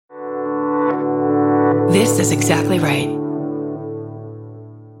This is exactly right.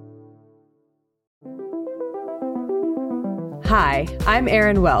 Hi, I'm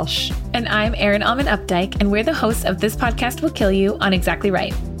Erin Welsh. And I'm Erin Alman Updike, and we're the hosts of This Podcast Will Kill You on Exactly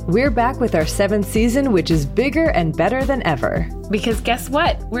Right. We're back with our 7th season, which is bigger and better than ever. Because guess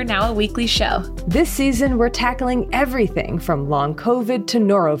what? We're now a weekly show. This season, we're tackling everything from long COVID to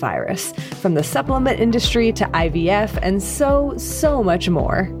norovirus, from the supplement industry to IVF, and so much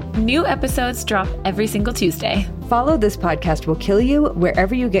more. New episodes drop every single Tuesday. Follow This Podcast Will Kill You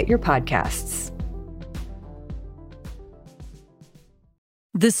wherever you get your podcasts.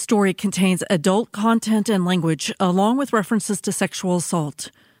 This story contains adult content and language, along with references to sexual assault.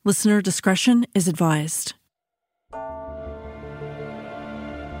 Listener discretion is advised.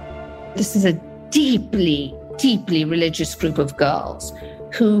 This is a deeply, deeply religious group of girls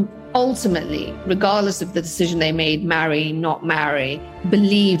who ultimately, regardless of the decision they made, marry, not marry,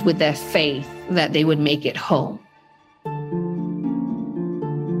 believed with their faith that they would make it home.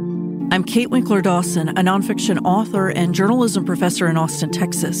 I'm Kate Winkler-Dawson, a nonfiction author and journalism professor in Austin,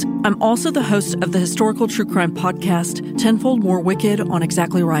 Texas. I'm also the host of the historical true crime podcast, Tenfold More Wicked on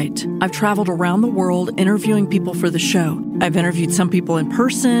Exactly Right. I've traveled around the world interviewing people for the show. I've interviewed some people in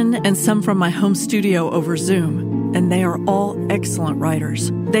person and some from my home studio over Zoom, and they are all excellent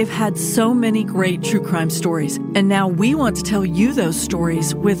writers. They've had so many great true crime stories, and now we want to tell you those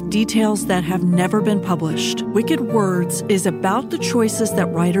stories with details that have never been published. Wicked Words is about the choices that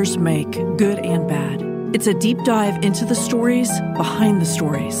writers make, good and bad. It's a deep dive into the stories behind the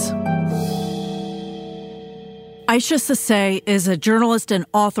stories. Isha Sesay is a journalist and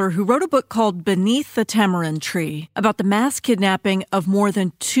author who wrote a book called Beneath the Tamarind Tree about the mass kidnapping of more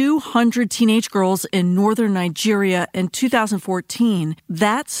than 200 teenage girls in northern Nigeria in 2014.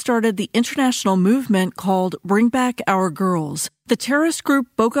 That started the international movement called Bring Back Our Girls. The terrorist group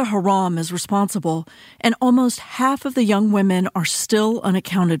Boko Haram is responsible, and almost half of the young women are still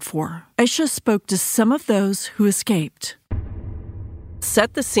unaccounted for. Isha spoke to some of those who escaped.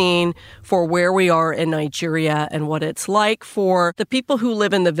 Set the scene for where we are in Nigeria and what it's like for the people who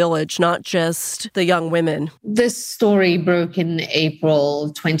live in the village, not just the young women. This story broke in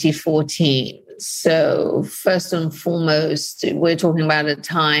April 2014. So first and foremost, we're talking about a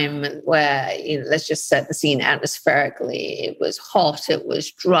time where, let's just set the scene atmospherically. It was hot, it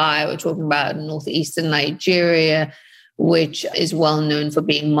was dry. We're talking about northeastern Nigeria, which is well known for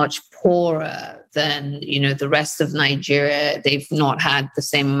being much poorer than, the rest of Nigeria. They've not had the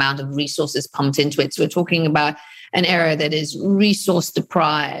same amount of resources pumped into it. So we're talking about an area that is resource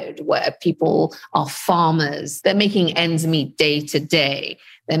deprived, where people are farmers. They're making ends meet day to day.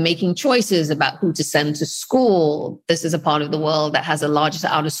 They're making choices about who to send to school. This is a part of the world that has the largest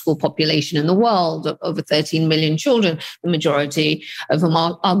out-of-school population in the world, of over 13 million children, the majority of whom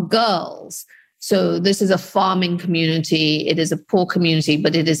are girls. So this is a farming community. It is a poor community,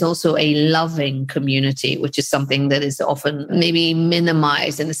 but it is also a loving community, which is something that is often maybe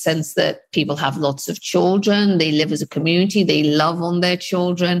minimized in the sense that people have lots of children. They live as a community. They love on their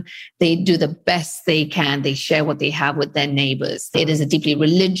children. They do the best they can. They share what they have with their neighbors. It is a deeply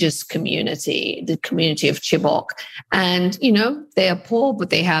religious community, the community of Chibok. And, they are poor,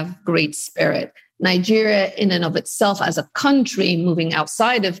 but they have great spirit. Nigeria in and of itself as a country, moving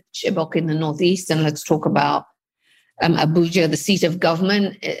outside of Chibok in the northeast, and let's talk about Abuja, the seat of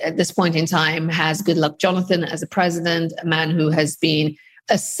government at this point in time, has Goodluck Jonathan as a president, a man who has been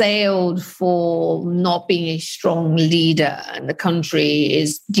assailed for not being a strong leader. And the country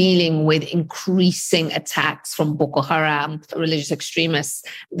is dealing with increasing attacks from Boko Haram, religious extremists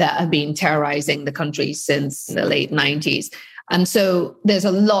that have been terrorizing the country since the late 90s. And so there's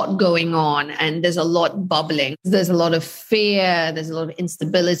a lot going on and there's a lot bubbling. There's a lot of fear. There's a lot of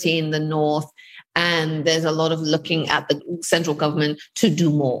instability in the north. And there's a lot of looking at the central government to do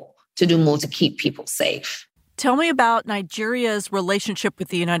more to keep people safe. Tell me about Nigeria's relationship with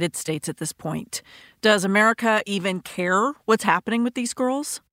the United States at this point. Does America even care what's happening with these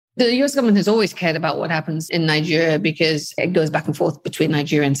girls? The US government has always cared about what happens in Nigeria because it goes back and forth between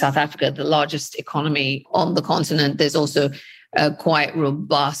Nigeria and South Africa, the largest economy on the continent. There's also a quite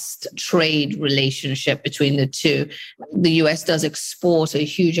robust trade relationship between the two. The US does export a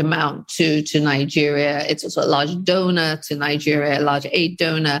huge amount to Nigeria. It's also a large donor to Nigeria, a large aid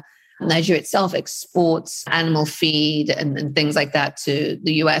donor. Nigeria itself exports animal feed and things like that to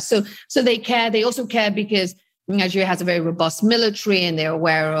the US. So they care. They also care because Nigeria has a very robust military and they're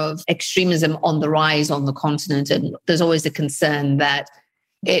aware of extremism on the rise on the continent. And there's always the concern that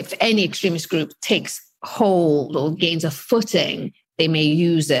if any extremist group takes hold or gains a footing, they may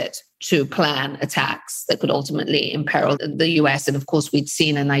use it to plan attacks that could ultimately imperil the US. And of course, we'd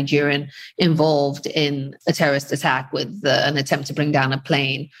seen a Nigerian involved in a terrorist attack with an attempt to bring down a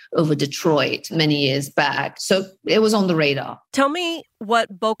plane over Detroit many years back. So it was on the radar. Tell me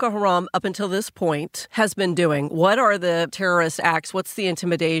what Boko Haram up until this point has been doing. What are the terrorist acts? What's the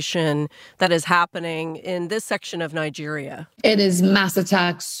intimidation that is happening in this section of Nigeria? It is mass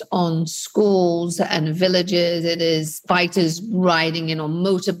attacks on schools and villages. It is fighters riding in on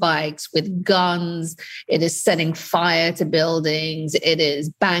motorbikes with guns. It is setting fire to buildings. It is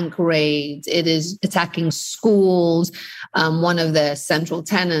bank raids. It is attacking schools. One of the central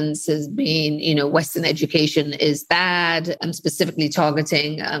tenets has been, Western education is bad, and specifically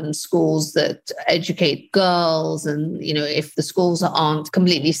targeting schools that educate girls. And, if the schools aren't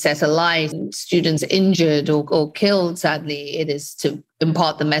completely set alight, students injured or killed, sadly, it is to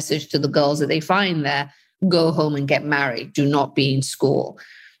impart the message to the girls that they find there: go home and get married. Do not be in school.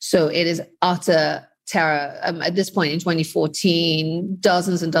 So it is utter terror. At this point in 2014,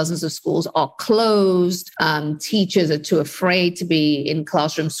 dozens and dozens of schools are closed. Teachers are too afraid to be in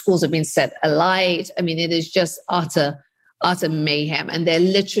classrooms. Schools have been set alight. It is just utter mayhem. And they're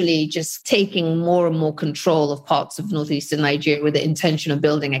literally just taking more and more control of parts of northeastern Nigeria with the intention of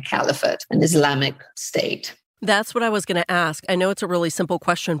building a caliphate, an Islamic state. That's what I was going to ask. I know it's a really simple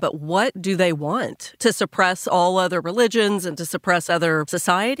question, but what do they want? To suppress all other religions and to suppress other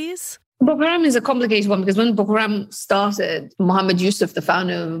societies? Boko Haram is a complicated one because when Boko Haram started, Muhammad Yusuf, the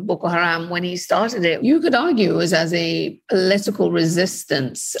founder of Boko Haram, when he started it, you could argue it was as a political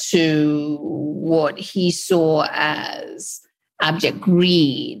resistance to what he saw as abject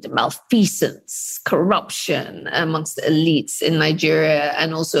greed, malfeasance, corruption amongst the elites in Nigeria,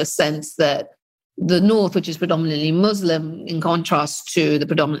 and also a sense that the North, which is predominantly Muslim, in contrast to the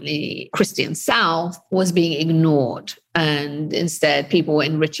predominantly Christian South, was being ignored. And instead, people were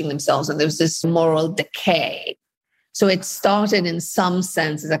enriching themselves. And there was this moral decay. So it started in some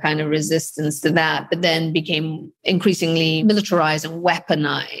sense as a kind of resistance to that, but then became increasingly militarized and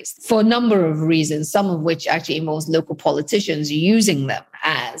weaponized for a number of reasons, some of which actually involves local politicians using them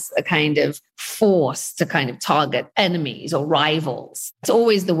as a kind of force to kind of target enemies or rivals. It's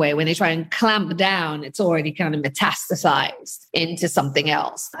always the way when they try and clamp down, it's already kind of metastasized into something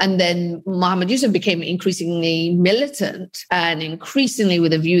else. And then Muhammad Yusuf became increasingly militant and increasingly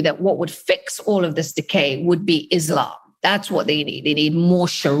with a view that what would fix all of this decay would be Islam. That's what they need. They need more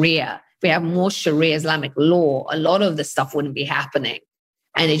Sharia. If we have more Sharia Islamic law, a lot of this stuff wouldn't be happening.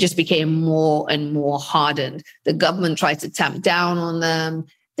 And it just became more and more hardened. The government tried to tamp down on them.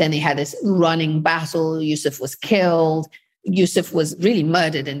 Then they had this running battle. Yusuf was killed. Yusuf was really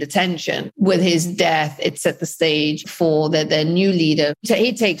murdered in detention. With his death, it set the stage for the new leader. So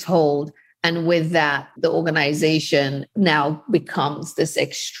he takes hold. And with that, the organization now becomes this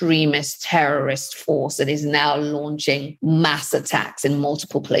extremist terrorist force that is now launching mass attacks in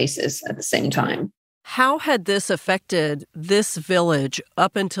multiple places at the same time. How had this affected this village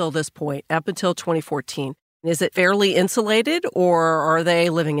up until this point, up until 2014? Is it fairly insulated or are they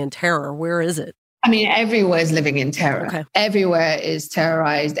living in terror? Where is it? Everywhere is living in terror. Okay. Everywhere is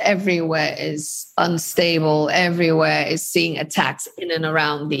terrorized. Everywhere is unstable. Everywhere is seeing attacks in and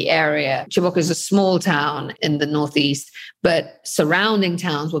around the area. Chibok is a small town in the northeast, but surrounding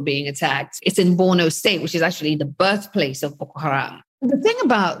towns were being attacked. It's in Borno State, which is actually the birthplace of Boko Haram. The thing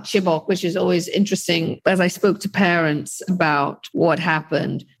about Chibok, which is always interesting, as I spoke to parents about what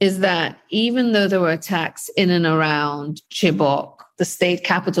happened, is that even though there were attacks in and around Chibok, the state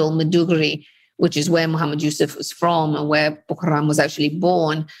capital, Maiduguri, which is where Muhammad Yusuf was from and where Boko Haram was actually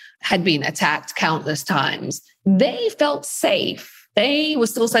born, had been attacked countless times. They felt safe. They were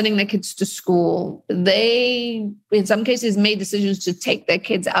still sending their kids to school. They, in some cases, made decisions to take their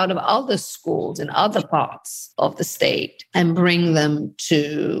kids out of other schools in other parts of the state and bring them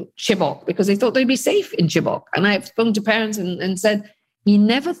to Chibok because they thought they'd be safe in Chibok. And I've spoken to parents and said, you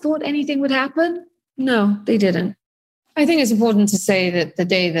never thought anything would happen? No, they didn't. I think it's important to say that the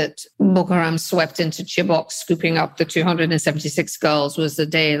day that Boko Haram swept into Chibok, scooping up the 276 girls, was the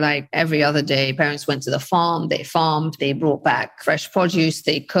day like every other day. Parents went to the farm, they farmed, they brought back fresh produce,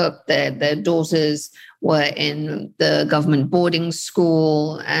 they cooked, their daughters were in the government boarding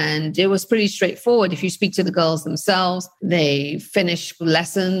school. And it was pretty straightforward. If you speak to the girls themselves, they finished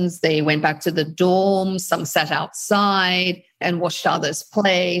lessons, they went back to the dorms, some sat outside and watched others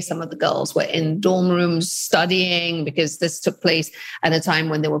play. Some of the girls were in dorm rooms studying because this took place at a time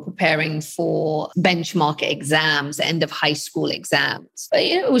when they were preparing for benchmark exams, end of high school exams. But,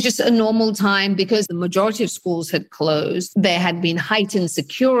 it was just a normal time because the majority of schools had closed. There had been heightened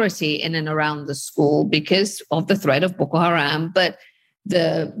security in and around the school because of the threat of Boko Haram. But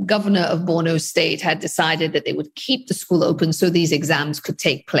the governor of Borno State had decided that they would keep the school open so these exams could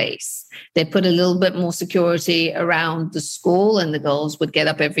take place. They put a little bit more security around the school, and the girls would get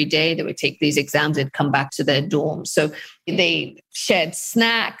up every day. They would take these exams and come back to their dorms. So they shared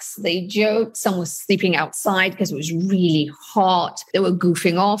snacks. They joked. Some were sleeping outside because it was really hot. They were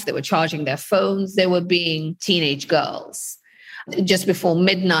goofing off. They were charging their phones. They were being teenage girls. Just before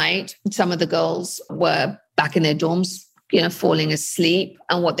midnight, some of the girls were back in their dorms, falling asleep.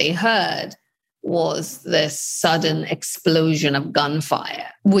 And what they heard was this sudden explosion of gunfire,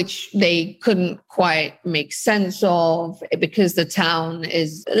 which they couldn't quite make sense of because the town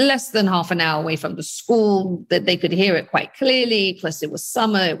is less than half an hour away from the school, that they could hear it quite clearly. Plus it was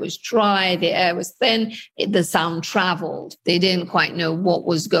summer, it was dry, the air was thin, the sound traveled. They didn't quite know what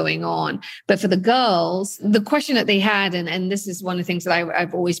was going on. But for the girls, the question that they had, and this is one of the things that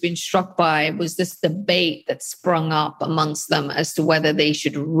I've always been struck by, was this debate that sprung up amongst them as to whether they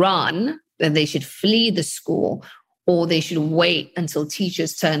should run, that they should flee the school, or they should wait until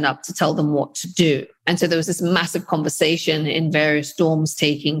teachers turned up to tell them what to do. And so there was this massive conversation in various dorms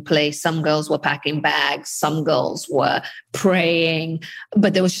taking place. Some girls were packing bags, some girls were praying,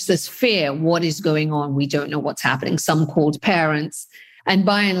 but there was just this fear. What is going on? We don't know what's happening. Some called parents. And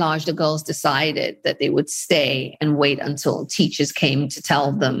by and large, the girls decided that they would stay and wait until teachers came to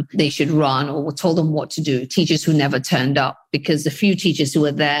tell them they should run or told them what to do. Teachers who never turned up, because the few teachers who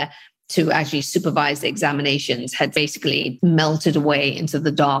were there to actually supervise the examinations had basically melted away into the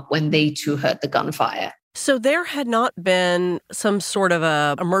dark when they too heard the gunfire. So there had not been some sort of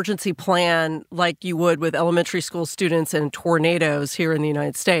a emergency plan like you would with elementary school students and tornadoes here in the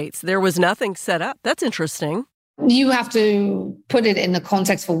United States. There was nothing set up. That's interesting. You have to put it in the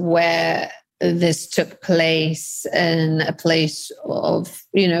context for where this took place, in a place of,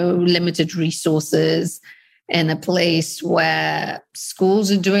 limited resources, in a place where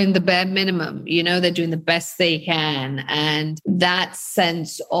schools are doing the bare minimum, they're doing the best they can. And that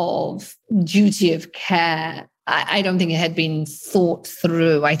sense of duty of care, I don't think it had been thought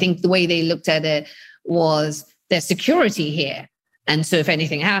through. I think the way they looked at it was there's security here. And so if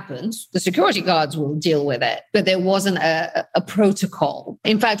anything happens, the security guards will deal with it. But there wasn't a protocol.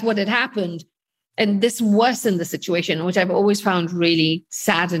 In fact, what had happened, and this worsened the situation, which I've always found really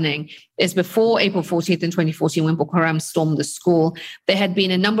saddening, is before April 14th in 2014, when Boko Haram stormed the school, there had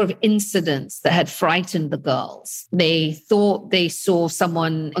been a number of incidents that had frightened the girls. They thought they saw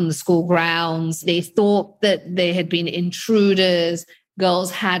someone on the school grounds. They thought that they had been intruders.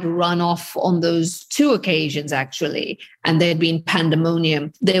 Girls had run off on those two occasions, actually, and there had been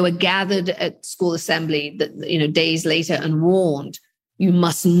pandemonium. They were gathered at school assembly, days later and warned, you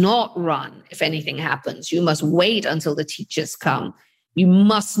must not run if anything happens. You must wait until the teachers come. You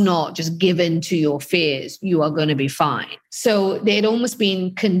must not just give in to your fears. You are going to be fine. So they had almost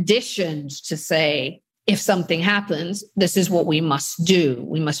been conditioned to say, if something happens, this is what we must do.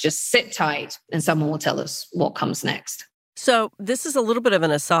 We must just sit tight and someone will tell us what comes next. So this is a little bit of an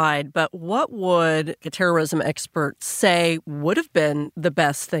aside, but what would a terrorism expert say would have been the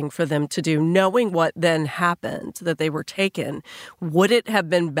best thing for them to do, knowing what then happened, that they were taken? Would it have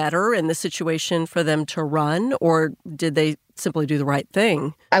been better in this situation for them to run, or did they simply do the right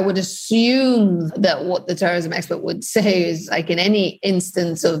thing? I would assume that what the terrorism expert would say is, like in any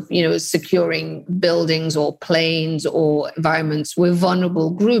instance of, securing buildings or planes or environments with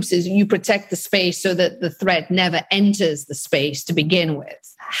vulnerable groups, is you protect the space so that the threat never enters the space to begin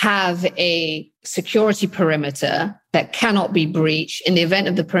with. Have a security perimeter that cannot be breached. In the event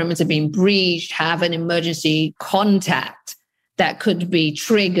of the perimeter being breached, have an emergency contact that could be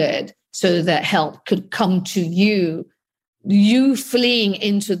triggered so that help could come to you. You fleeing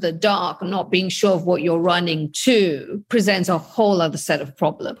into the dark, not being sure of what you're running to, presents a whole other set of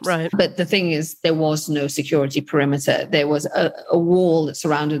problems. Right. But the thing is, there was no security perimeter. There was a wall that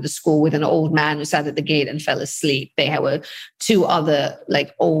surrounded the school with an old man who sat at the gate and fell asleep. There were two other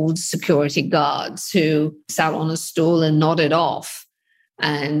old security guards who sat on a stool and nodded off.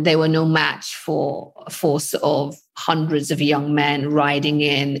 And they were no match for a force of hundreds of young men riding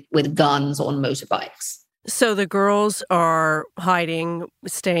in with guns on motorbikes. So the girls are hiding,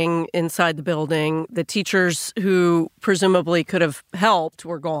 staying inside the building. The teachers who presumably could have helped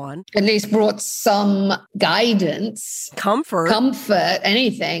were gone. At least brought some guidance. Comfort,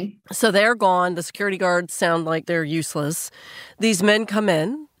 anything. So they're gone. The security guards sound like they're useless. These men come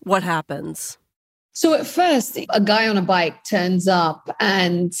in. What happens? So at first, a guy on a bike turns up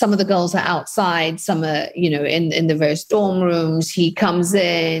and some of the girls are outside. Some are, in the various dorm rooms. He comes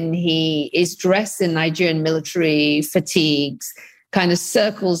in. He is dressed in Nigerian military fatigues, kind of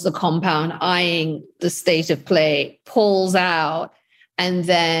circles the compound, eyeing the state of play, pulls out and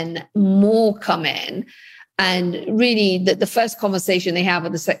then more come in. And really, the first conversation they have, or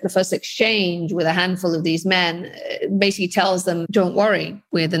the first exchange with a handful of these men, basically tells them, don't worry,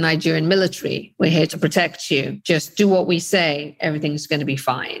 we're the Nigerian military. We're here to protect you. Just do what we say. Everything's going to be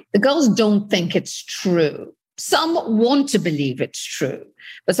fine. The girls don't think it's true. Some want to believe it's true.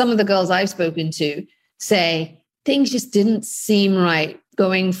 But some of the girls I've spoken to say things just didn't seem right,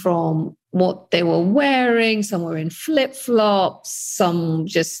 going from what they were wearing. Some were in flip-flops. Some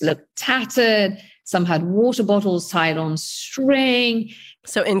just looked tattered. Some had water bottles tied on string.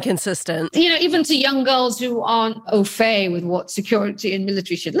 So inconsistent. Even to young girls who aren't au fait with what security and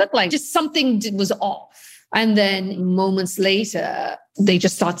military should look like, just something was off. And then moments later, they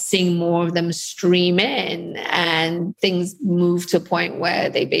just start seeing more of them stream in, and things move to a point where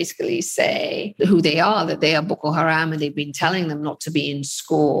they basically say who they are, that they are Boko Haram, and they've been telling them not to be in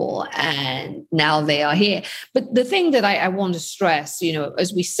school, and now they are here. But the thing that I want to stress,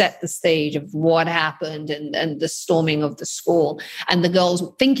 as we set the stage of what happened and the storming of the school, and the girls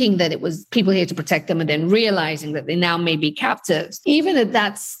thinking that it was people here to protect them, and then realizing that they now may be captives, even at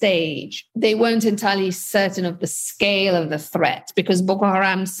that stage, they weren't entirely certain of the scale of the threat, because Boko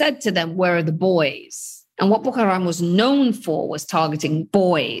Haram said to them, where are the boys? And what Boko Haram was known for was targeting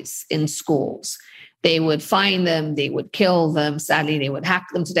boys in schools. They would find them, they would kill them. Sadly, they would hack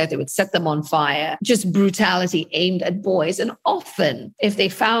them to death. They would set them on fire. Just brutality aimed at boys. And often, if they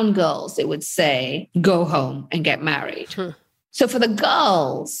found girls, they would say, go home and get married. So for the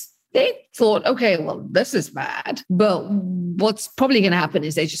girls, they thought, okay, well, this is bad. But what's probably going to happen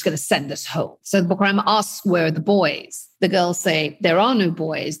is they're just going to send us home. So Boko Haram asks, where are the boys? The girls say, there are no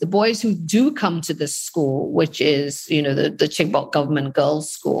boys. The boys who do come to this school, which is, the Chibok government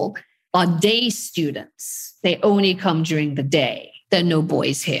girls' school, are day students. They only come during the day. There are no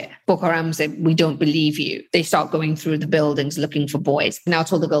boys here. Boko Haram said, we don't believe you. They start going through the buildings looking for boys. Now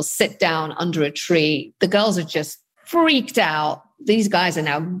told the girls, sit down under a tree. The girls are just freaked out. These guys are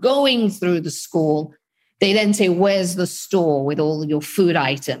now going through the school. They then say, where's the store with all your food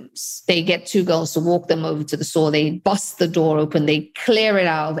items? They get two girls to walk them over to the store. They bust the door open. They clear it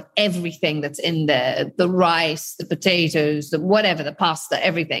out of everything that's in there, the rice, the potatoes, whatever, the pasta,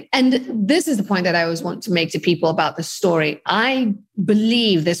 everything. And this is the point that I always want to make to people about the story. I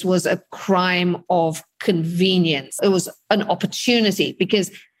believe this was a crime of convenience. It was an opportunity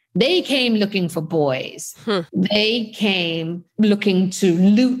because they came looking for boys. They came looking to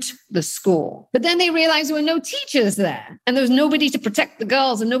loot the school. But then they realized there were no teachers there. And there was nobody to protect the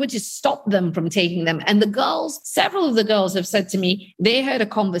girls and nobody to stop them from taking them. And the girls, several of the girls have said to me, they heard a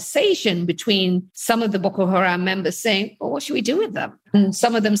conversation between some of the Boko Haram members saying, well, what should we do with them? And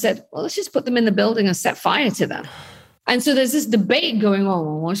some of them said, well, let's just put them in the building and set fire to them. And so there's this debate going on.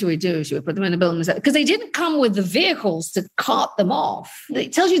 Well, what should we do? Should we put them in the building? Because they didn't come with the vehicles to cart them off.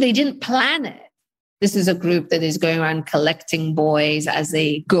 It tells you they didn't plan it. This is a group that is going around collecting boys as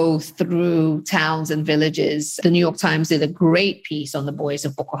they go through towns and villages. The New York Times did a great piece on the boys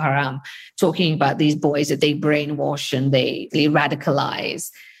of Boko Haram, talking about these boys that they brainwash and they radicalize.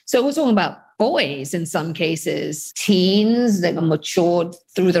 So we're talking about boys in some cases, teens that are matured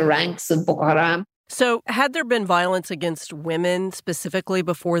through the ranks of Boko Haram. So had there been violence against women specifically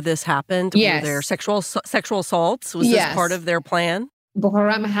before this happened? Yes. Were there sexual assaults? Was this part of their plan? Boko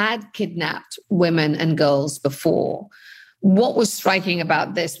Haram had kidnapped women and girls before. What was striking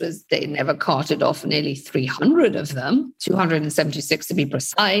about this was they never carted off nearly 300 of them, 276 to be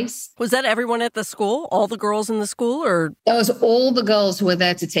precise. Was that everyone at the school? All the girls in the school? Or that was all the girls who were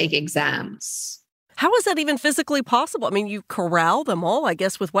there to take exams. How is that even physically possible? I mean, you corral them all, I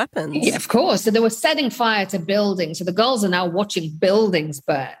guess, with weapons. Yeah, of course. So they were setting fire to buildings. So the girls are now watching buildings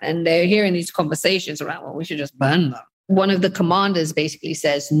burn. And they're hearing these conversations around, well, we should just burn them. One of the commanders basically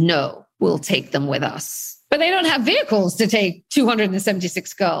says, no, we'll take them with us. But they don't have vehicles to take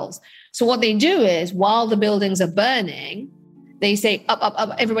 276 girls. So what they do is, while the buildings are burning, they say, up, up,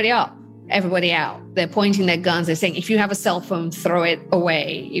 up, everybody up. Everybody out. They're pointing their guns. They're saying, if you have a cell phone, throw it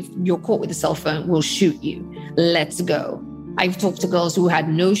away. If you're caught with a cell phone, we'll shoot you. Let's go. I've talked to girls who had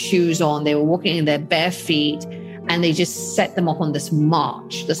no shoes on. They were walking in their bare feet, and they just set them up on this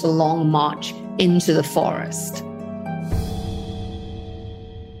march, this long march into the forest.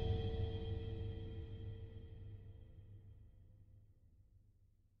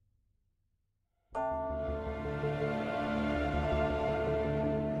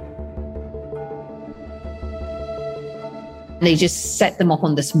 They just set them up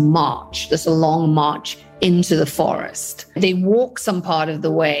on this march, this long march into the forest. They walk some part of the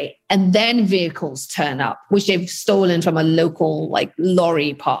way and then vehicles turn up, which they've stolen from a local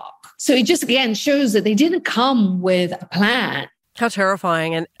lorry park. So it just, again, shows that they didn't come with a plan. How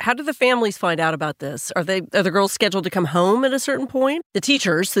terrifying. And how do the families find out about this? Are the girls scheduled to come home at a certain point? The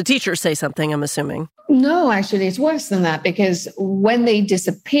teachers say something, I'm assuming. No, actually, it's worse than that, because when they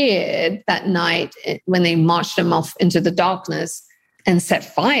disappeared that night, when they marched them off into the darkness and set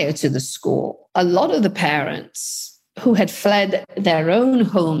fire to the school, a lot of the parents who had fled their own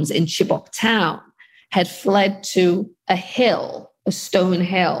homes in Chibok town had fled to a hill, a stone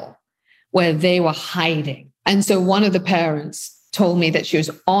hill, where they were hiding. And so one of the parents told me that she was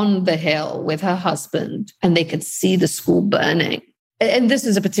on the hill with her husband and they could see the school burning. And this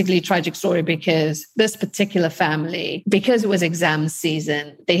is a particularly tragic story because this particular family, because it was exam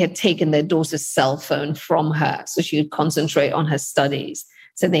season, they had taken their daughter's cell phone from her so she could concentrate on her studies.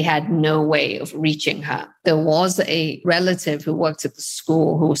 So they had no way of reaching her. There was a relative who worked at the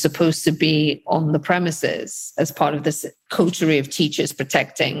school who was supposed to be on the premises as part of this coterie of teachers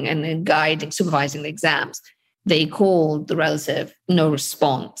protecting and guiding, supervising the exams. They called the relative, no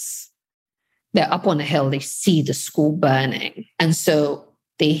response. They're up on a hill, they see the school burning. And so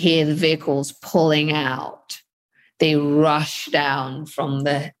they hear the vehicles pulling out. They rush down from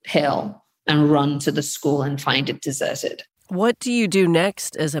the hill and run to the school and find it deserted. What do you do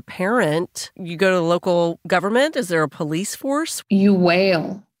next as a parent? You go to the local government? Is there a police force? You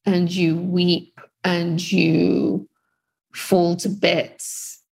wail and you weep and you fall to bits.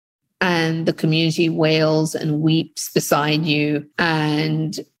 And the community wails and weeps beside you.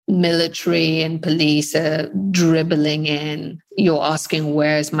 And military and police are dribbling in. You're asking,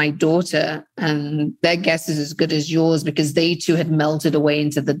 where's my daughter? And their guess is as good as yours because they too had melted away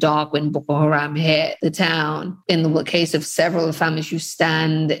into the dark when Boko Haram hit the town. In the case of several families, you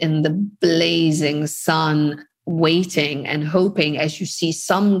stand in the blazing sun waiting and hoping as you see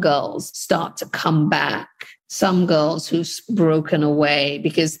some girls start to come back, some girls who've broken away,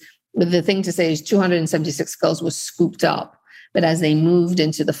 because the thing to say is 276 girls were scooped up. But as they moved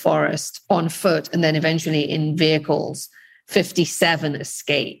into the forest on foot and then eventually in vehicles, 57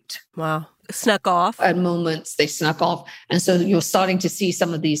 escaped. Wow. Snuck off? At moments, they snuck off. And so you're starting to see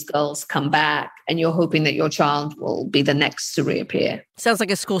some of these girls come back and you're hoping that your child will be the next to reappear. Sounds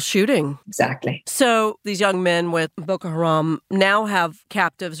like a school shooting. Exactly. So these young men with Boko Haram now have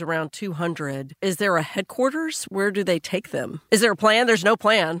captives around 200. Is there a headquarters? Where do they take them? Is there a plan? There's no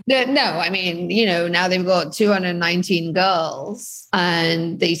plan. No, I mean, now they've got 219 girls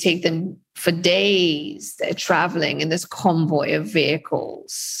and they take them for days. They're traveling in this convoy of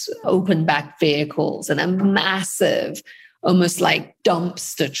vehicles, open back vehicles, and a massive, almost like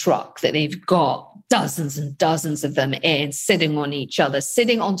dumpster truck that they've got dozens and dozens of them in, sitting on each other,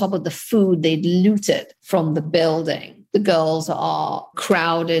 sitting on top of the food they'd looted from the building. The girls are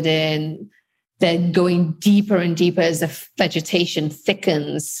crowded in. They're going deeper and deeper as the vegetation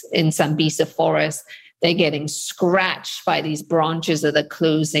thickens in Sambisa forest. They're getting scratched by these branches that are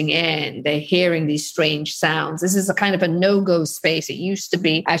closing in. They're hearing these strange sounds. This is a kind of a no-go space. It used to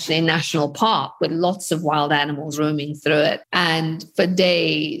be actually a national park with lots of wild animals roaming through it. And for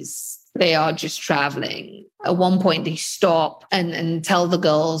days, they are just traveling. At one point, they stop and tell the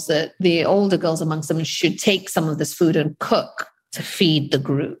girls that the older girls amongst them should take some of this food and cook to feed the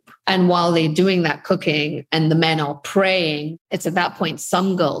group. And while they're doing that cooking and the men are praying, it's at that point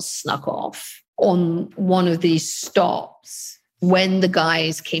some girls snuck off. On one of these stops, when the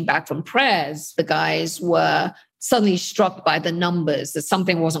guys came back from prayers, the guys were suddenly struck by the numbers that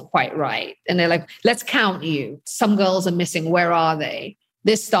something wasn't quite right. And they're like, let's count you. Some girls are missing. Where are they?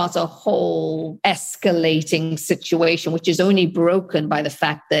 This starts a whole escalating situation, which is only broken by the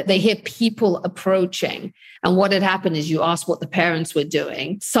fact that they hear people approaching. And what had happened is you asked what the parents were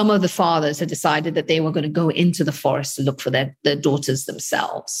doing. Some of the fathers had decided that they were going to go into the forest to look for their daughters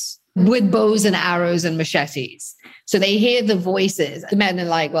themselves, with bows and arrows and machetes. So they hear the voices. The men are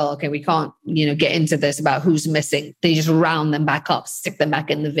like, well, okay, we can't, get into this about who's missing. They just round them back up, stick them back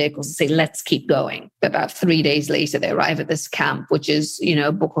in the vehicles and say, let's keep going. About 3 days later, they arrive at this camp, which is,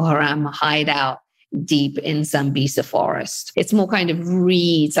 Boko Haram hideout deep in Sambisa forest. It's more kind of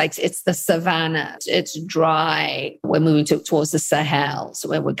reeds, like it's the savannah. It's dry. We're moving towards the Sahel. So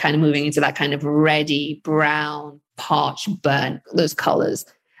we're kind of moving into that kind of reddy, brown, parched, burnt, those colors.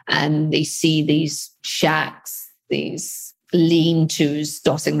 And they see these shacks, these lean-tos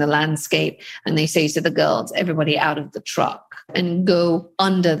dotting the landscape. And they say to the girls, everybody out of the truck and go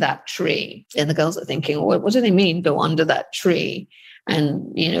under that tree. And the girls are thinking, what do they mean, go under that tree?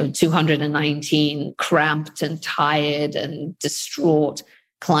 And, 219 cramped and tired and distraught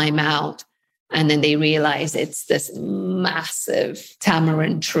climb out. And then they realize it's this massive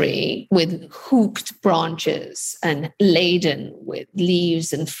tamarind tree with hooked branches and laden with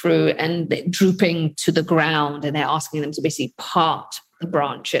leaves and fruit and drooping to the ground. And they're asking them to basically part the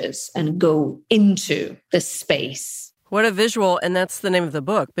branches and go into the space. What a visual. And that's the name of the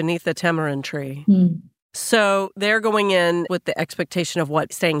book, Beneath the Tamarind Tree. So they're going in with the expectation of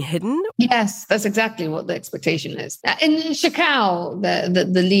what? Staying hidden? Yes, that's exactly what the expectation is. In Shekau,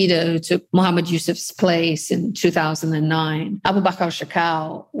 the leader who took Muhammad Yusuf's place in 2009, Abu Bakr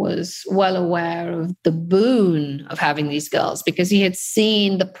Shekau was well aware of the boon of having these girls because he had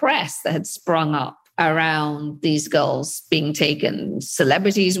seen the press that had sprung up around these girls being taken.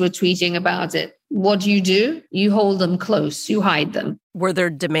 Celebrities were tweeting about it. What do? You hold them close, you hide them. Were there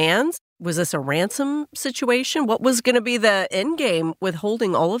demands? Was this a ransom situation? What was going to be the end game with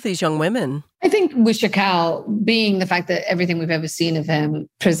holding all of these young women? I think with Shekau, being the fact that everything we've ever seen of him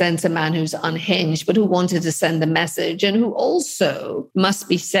presents a man who's unhinged, but who wanted to send a message and who also, must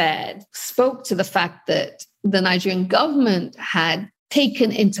be said, spoke to the fact that the Nigerian government had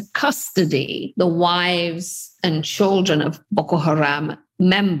taken into custody the wives and children of Boko Haram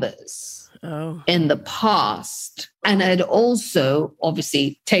members. In the past, and had also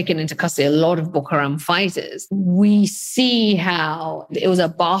obviously taken into custody a lot of Boko Haram fighters. We see how it was a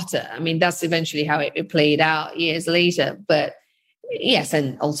barter. I mean, that's eventually how it played out years later. But yes,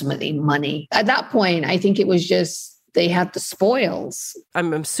 and ultimately money. At that point, I think it was just they had the spoils.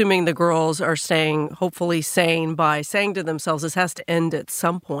 I'm assuming the girls are staying hopefully sane by saying to themselves, this has to end at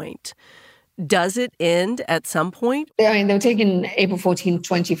some point. Does it end at some point? I mean, they were taken April 14,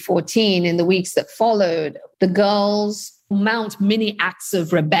 2014. In the weeks that followed, the girls mount many acts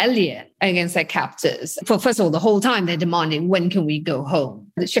of rebellion against their captors. First of all, the whole time they're demanding, when can we go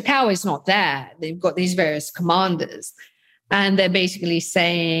home? The Shekau is not there. They've got these various commanders. And they're basically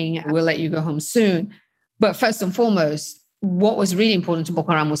saying, we'll let you go home soon. But first and foremost, what was really important to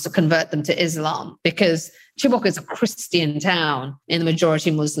Boko Haram was to convert them to Islam, because Chibok is a Christian town in the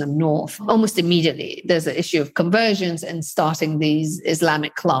majority Muslim north. Almost immediately, there's an issue of conversions and starting these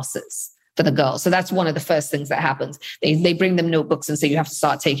Islamic classes for the girls. So that's one of the first things that happens. They bring them notebooks and say, you have to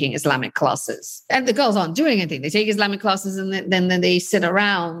start taking Islamic classes. And the girls aren't doing anything. They take Islamic classes and then they sit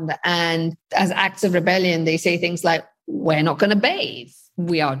around. And as acts of rebellion, they say things like, we're not going to bathe.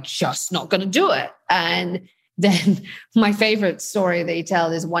 We are just not going to do it. And then my favorite story they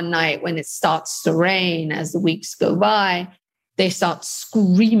tell is one night when it starts to rain, as the weeks go by, they start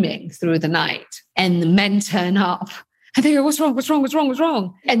screaming through the night and the men turn up and they go, what's wrong? What's wrong? What's wrong? What's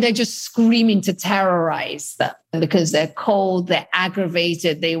wrong? And they're just screaming to terrorize them because they're cold, they're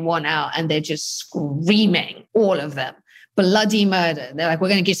aggravated, they want out, and they're just screaming, all of them. Bloody murder. They're like, we're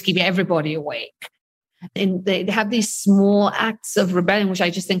going to just keep everybody awake. And they have these small acts of rebellion, which I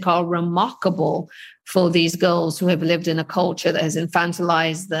just think are remarkable for these girls who have lived in a culture that has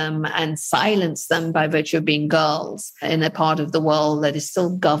infantilized them and silenced them by virtue of being girls in a part of the world that is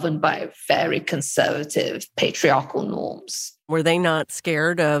still governed by very conservative patriarchal norms. Were they not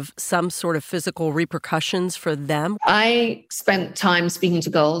scared of some sort of physical repercussions for them? I spent time speaking to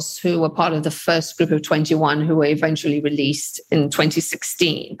girls who were part of the first group of 21 who were eventually released in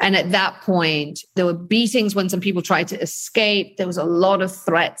 2016. And at that point, there were beatings when some people tried to escape. There was a lot of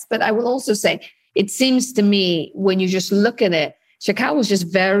threats. But I will also say, it seems to me, when you just look at it, Shekau was just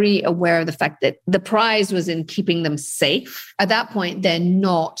very aware of the fact that the prize was in keeping them safe. At that point, they're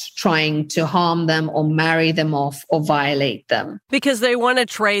not trying to harm them or marry them off or violate them. Because they want to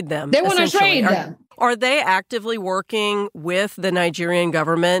trade them. They want to trade them. Are they actively working with the Nigerian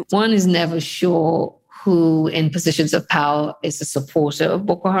government? One is never sure who in positions of power is a supporter of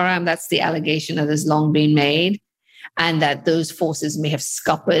Boko Haram. That's the allegation that has long been made. And that those forces may have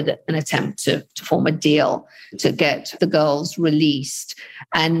scuppered an attempt to form a deal to get the girls released.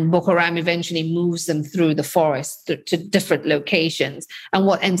 And Boko Haram eventually moves them through the forest to different locations. And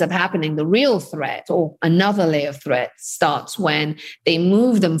what ends up happening, the real threat or another layer of threat starts when they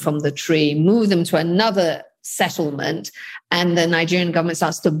move them from the tree, move them to another settlement, and the Nigerian government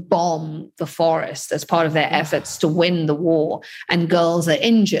starts to bomb the forest as part of their efforts to win the war, and girls are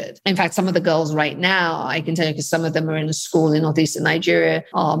injured. In fact, some of the girls right now, I can tell you because some of them are in a school in northeastern Nigeria,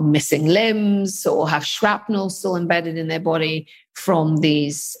 are missing limbs or have shrapnel still embedded in their body from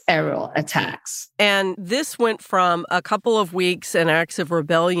these aerial attacks. And this went from a couple of weeks and acts of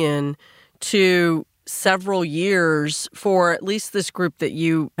rebellion to several years for at least this group that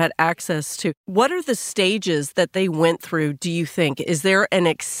you had access to. What are the stages that they went through, do you think? Is there an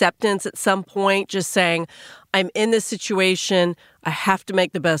acceptance at some point just saying, I'm in this situation, I have to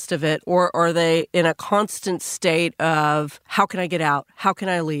make the best of it? Or are they in a constant state of, how can I get out? How can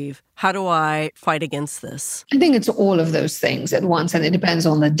I leave? How do I fight against this? I think it's all of those things at once, and it depends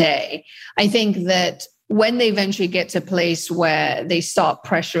on the day. I think that when they eventually get to a place where they start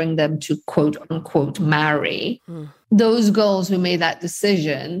pressuring them to quote unquote marry, those girls who made that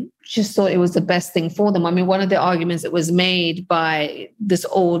decision just thought it was the best thing for them. I mean, one of the arguments that was made by this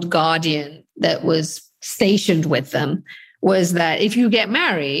old guardian that was stationed with them was that if you get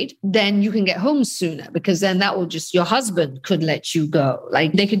married, then you can get home sooner, because then that will just, your husband could let you go.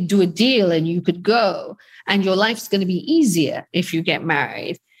 Like they could do a deal and you could go, and your life's going to be easier if you get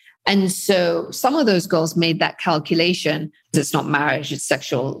married. And so some of those girls made that calculation. It's not marriage, it's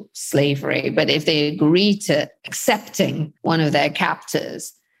sexual slavery. But if they agree to accepting one of their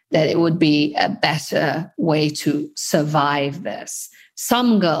captors, that it would be a better way to survive this.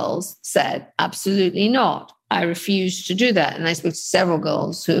 Some girls said, absolutely not. I refuse to do that. And I spoke to several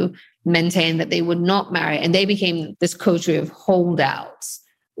girls who maintained that they would not marry. And they became this coterie of holdouts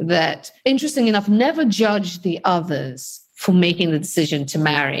that, interesting enough, never judged the others for making the decision to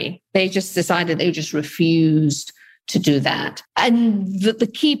marry. They just decided, they just refused to do that. And the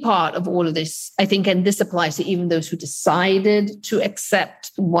key part of all of this, I think, and this applies to even those who decided to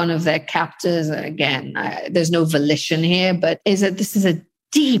accept one of their captors, again, there's no volition here, but is that this is a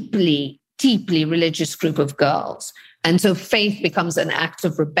deeply, deeply religious group of girls. And so faith becomes an act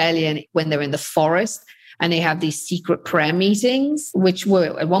of rebellion when they're in the forest. And they have these secret prayer meetings, which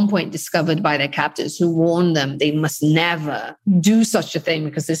were at one point discovered by their captors, who warned them they must never do such a thing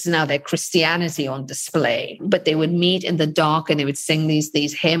because this is now their Christianity on display. But they would meet in the dark and they would sing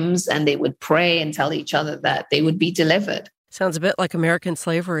these hymns and they would pray and tell each other that they would be delivered. Sounds a bit like American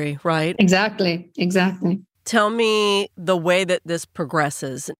slavery, right? Exactly. Tell me the way that this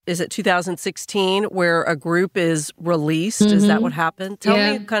progresses. Is it 2016 where a group is released? Is that what happened? Tell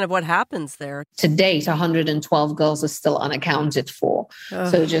me kind of what happens there. To date, 112 girls are still unaccounted for.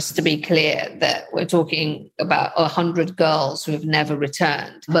 So just to be clear that we're talking about 100 girls who have never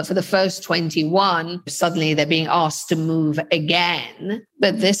returned. But for the first 21, suddenly they're being asked to move again.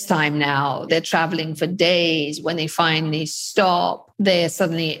 But this time now, they're traveling for days. When they finally stop, they're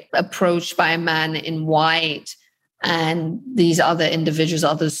suddenly approached by a man in white and these other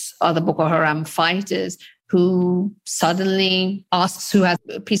individuals, other Boko Haram fighters, who suddenly asks who has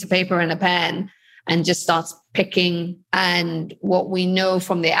a piece of paper and a pen and just starts picking. And what we know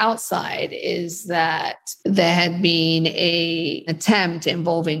from the outside is that there had been an attempt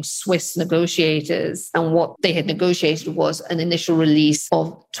involving Swiss negotiators. And what they had negotiated was an initial release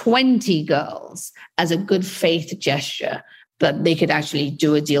of 20 girls as a good faith gesture, that they could actually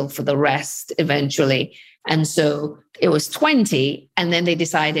do a deal for the rest eventually. And so it was 20. And then they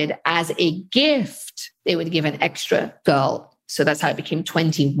decided as a gift, they would give an extra girl. So that's how it became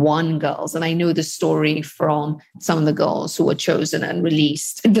 21 girls. And I know the story from some of the girls who were chosen and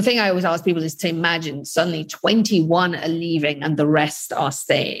released. And the thing I always ask people is to imagine suddenly 21 are leaving and the rest are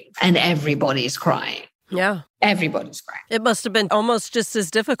staying and everybody's crying. Yeah. Everybody's crying. It must have been almost just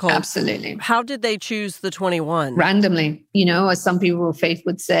as difficult. Absolutely. How did they choose the 21? Randomly. You know, as some people of faith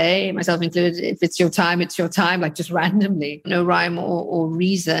would say, myself included, if it's your time, it's your time, like just randomly. No rhyme or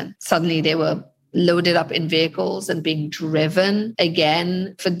reason. Suddenly they were loaded up in vehicles and being driven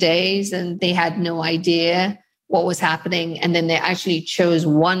again for days, and they had no idea what was happening. And then they actually chose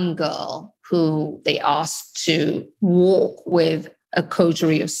one girl who they asked to walk with a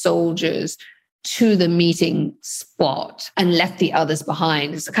coterie of soldiers to the meeting spot and left the others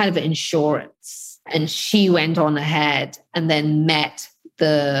behind. It's a kind of insurance. And she went on ahead and then met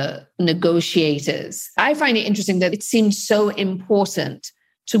the negotiators. I find it interesting that it seemed so important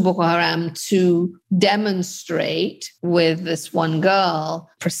to Boko Haram to demonstrate with this one girl,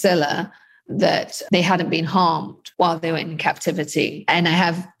 Priscilla, that they hadn't been harmed while they were in captivity. And I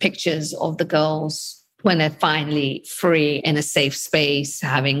have pictures of the girls when they're finally free in a safe space,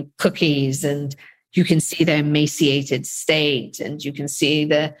 having cookies, and you can see their emaciated state, and you can see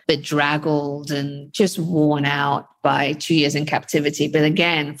the bedraggled and just worn out by 2 years in captivity. But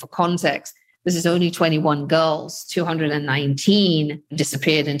again, for context, this is only 21 girls, 219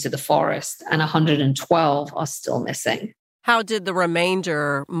 disappeared into the forest, and 112 are still missing. How did the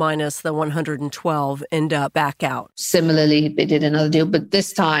remainder, minus the 112, end up back out? Similarly, they did another deal, but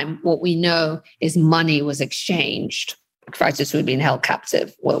this time what we know is money was exchanged. fighters who had been held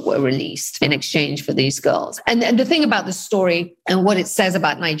captive were released in exchange for these girls. And the thing about the story and what it says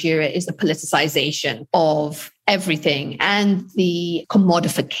about Nigeria is the politicization of everything and the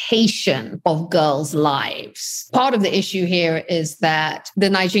commodification of girls' lives. Part of the issue here is that the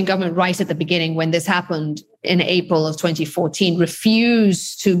Nigerian government, right at the beginning, when this happened in April of 2014,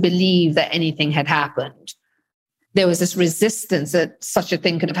 refused to believe that anything had happened. There was this resistance that such a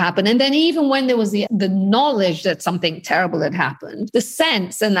thing could have happened. And then even when there was the knowledge that something terrible had happened, the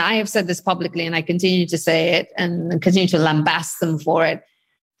sense, and I have said this publicly and I continue to say it and continue to lambast them for it,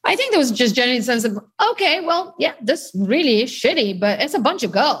 I think there was just generally a sense of, okay, well, yeah, this really is shitty, but it's a bunch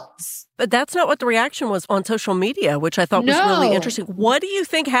of girls. But that's not what the reaction was on social media, which I thought was really interesting. What do you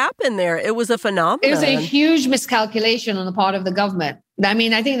think happened there? It was a phenomenon. It was a huge miscalculation on the part of the government. I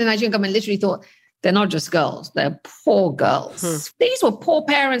mean, I think the Nigerian government literally thought, they're not just girls, they're poor girls. These were poor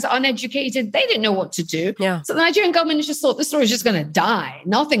parents, uneducated. They didn't know what to do. Yeah. So the Nigerian government just thought this story is just going to die.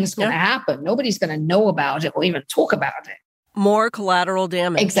 Nothing's going to happen. Nobody's going to know about it or even talk about it. More collateral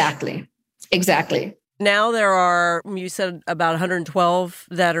damage. Exactly. Now there are, you said, about 112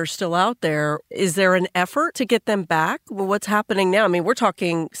 that are still out there. Is there an effort to get them back? Well, what's happening now? I mean, we're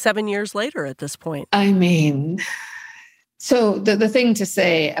talking 7 years later at this point. I mean, so the thing to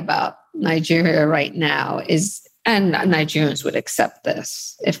say about Nigeria right now is, and Nigerians would accept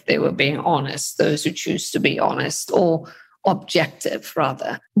this if they were being honest, those who choose to be honest or objective,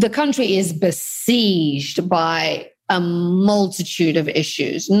 rather. The country is besieged by a multitude of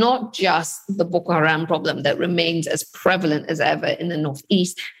issues, not just the Boko Haram problem that remains as prevalent as ever in the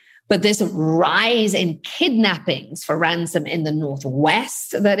Northeast, but this rise in kidnappings for ransom in the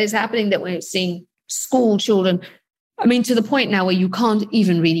Northwest that is happening, that we're seeing school children. I mean, to the point now where you can't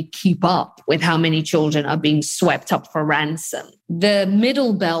even really keep up with how many children are being swept up for ransom. The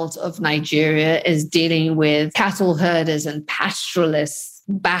middle belt of Nigeria is dealing with cattle herders and pastoralists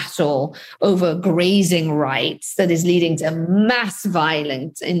battle over grazing rights that is leading to mass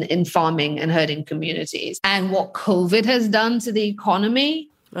violence in farming and herding communities. And what COVID has done to the economy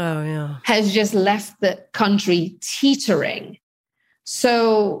has just left the country teetering.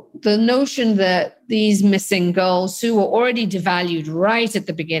 So the notion that these missing girls who were already devalued right at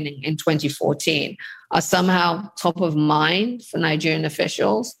the beginning in 2014 are somehow top of mind for Nigerian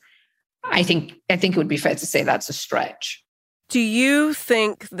officials, I think it would be fair to say that's a stretch. Do you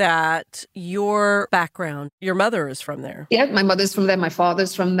think that your background, your mother is from there? Yeah, my mother's from there. My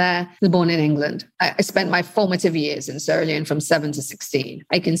father's from there. I was born in England. I spent my formative years in Sierra Leone from 7 to 16.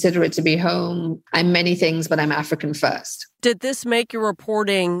 I consider it to be home. I'm many things, but I'm African first. Did this make your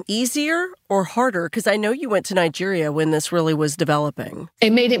reporting easier or harder? Because I know you went to Nigeria when this really was developing.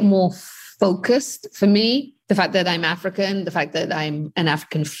 It made it more focused for me. The fact that I'm African, the fact that I'm an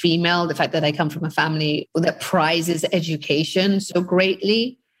African female, the fact that I come from a family that prizes education so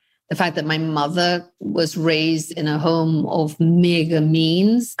greatly, the fact that my mother was raised in a home of meager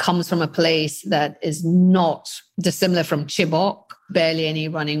means, comes from a place that is not dissimilar from Chibok, barely any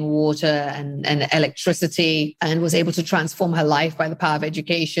running water and electricity, and was able to transform her life by the power of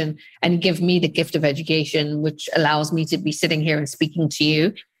education and give me the gift of education, which allows me to be sitting here and speaking to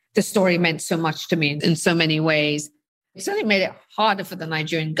you. The story meant so much to me in so many ways. It certainly made it harder for the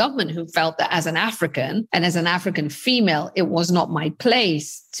Nigerian government, who felt that as an African and as an African female, it was not my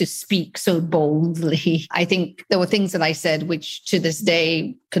place to speak so boldly. I think there were things that I said which to this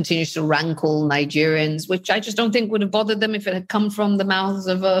day continues to rankle Nigerians, which I just don't think would have bothered them if it had come from the mouths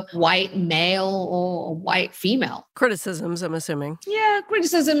of a white male or a white female. Criticisms, I'm assuming. Yeah,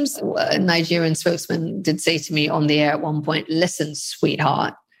 criticisms. A Nigerian spokesman did say to me on the air at one point, "Listen,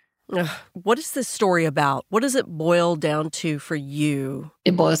 sweetheart." What is this story about? What does it boil down to for you?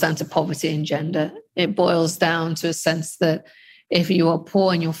 It boils down to poverty and gender. It boils down to a sense that if you are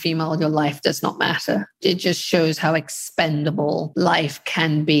poor and you're female, your life does not matter. It just shows how expendable life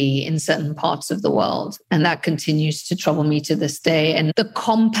can be in certain parts of the world. And that continues to trouble me to this day. And the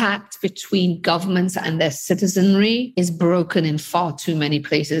compact between governments and their citizenry is broken in far too many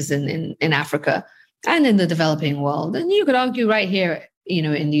places in Africa and in the developing world. And you could argue right here,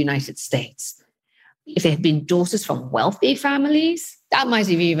 in the United States, if they had been daughters from wealthy families, that might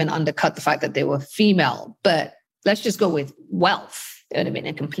have even undercut the fact that they were female. But let's just go with wealth. It would have been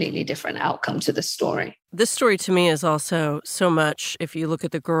a completely different outcome to the story. This story to me is also so much, if you look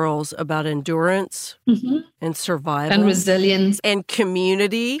at the girls, about endurance and survival. And resilience. And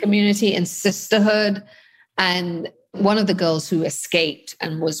community. Community and sisterhood. And one of the girls who escaped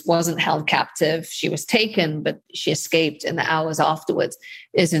and wasn't held captive, she was taken, but she escaped in the hours afterwards,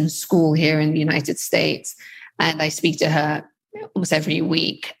 is in school here in the United States. And I speak to her almost every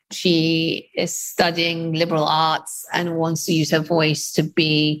week. She is studying liberal arts and wants to use her voice to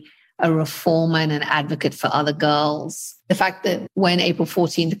be a reformer and an advocate for other girls. The fact that when April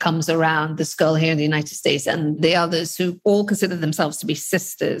 14th comes around, this girl here in the United States and the others who all consider themselves to be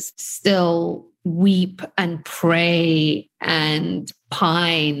sisters still weep and pray and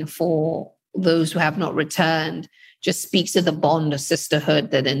pine for those who have not returned just speaks to the bond of sisterhood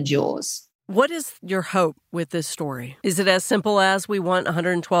that endures. What is your hope with this story? Is it as simple as we want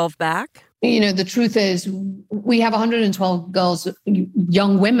 112 back? The truth is we have 112 girls,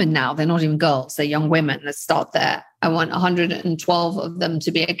 young women now. They're not even girls, they're young women. Let's start there. I want 112 of them to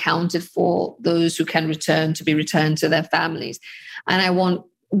be accounted for, those who can return to be returned to their families. And I want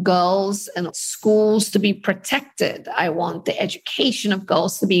girls and schools to be protected. I want the education of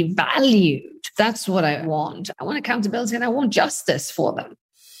girls to be valued. That's what I want. I want accountability and I want justice for them.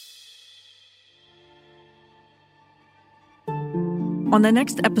 On the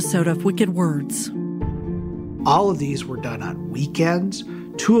next episode of Wicked Words. All of these were done on weekends.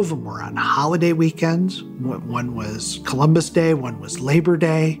 2 of them were on holiday weekends. One was Columbus Day, one was Labor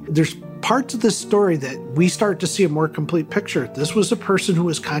Day. There's parts of this story that we start to see a more complete picture. This was a person who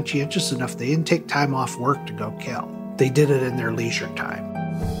was conscientious enough. They didn't take time off work to go kill. They did it in their leisure time.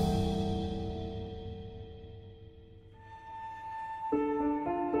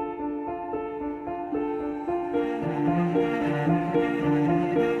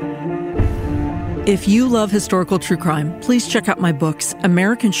 If you love historical true crime, please check out my books,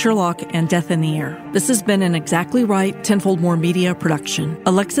 American Sherlock and Death in the Air. This has been an Exactly Right Tenfold More Media production.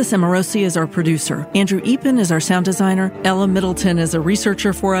 Alexis Amorosi is our producer. Andrew Eapen is our sound designer. Ella Middleton is a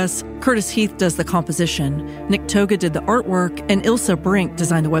researcher for us. Curtis Heath does the composition. Nick Toga did the artwork. And Ilsa Brink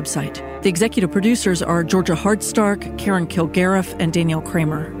designed the website. The executive producers are Georgia Hardstark, Karen Kilgariff, and Danielle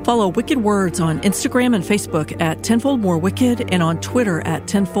Kramer. Follow Wicked Words on Instagram and Facebook at Tenfold More Wicked and on Twitter at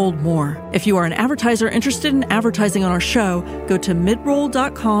Tenfold More. If you are an advertiser interested in advertising on our show, go to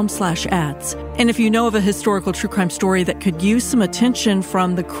midroll.com/ads. And if you know of a historical true crime story that could use some attention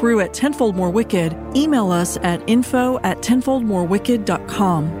from the crew at Tenfold More Wicked, email us at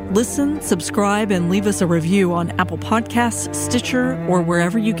info@tenfoldmorewicked.com. Listen, subscribe, and leave us a review on Apple Podcasts, Stitcher, or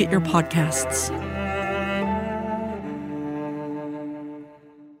wherever you get your podcasts.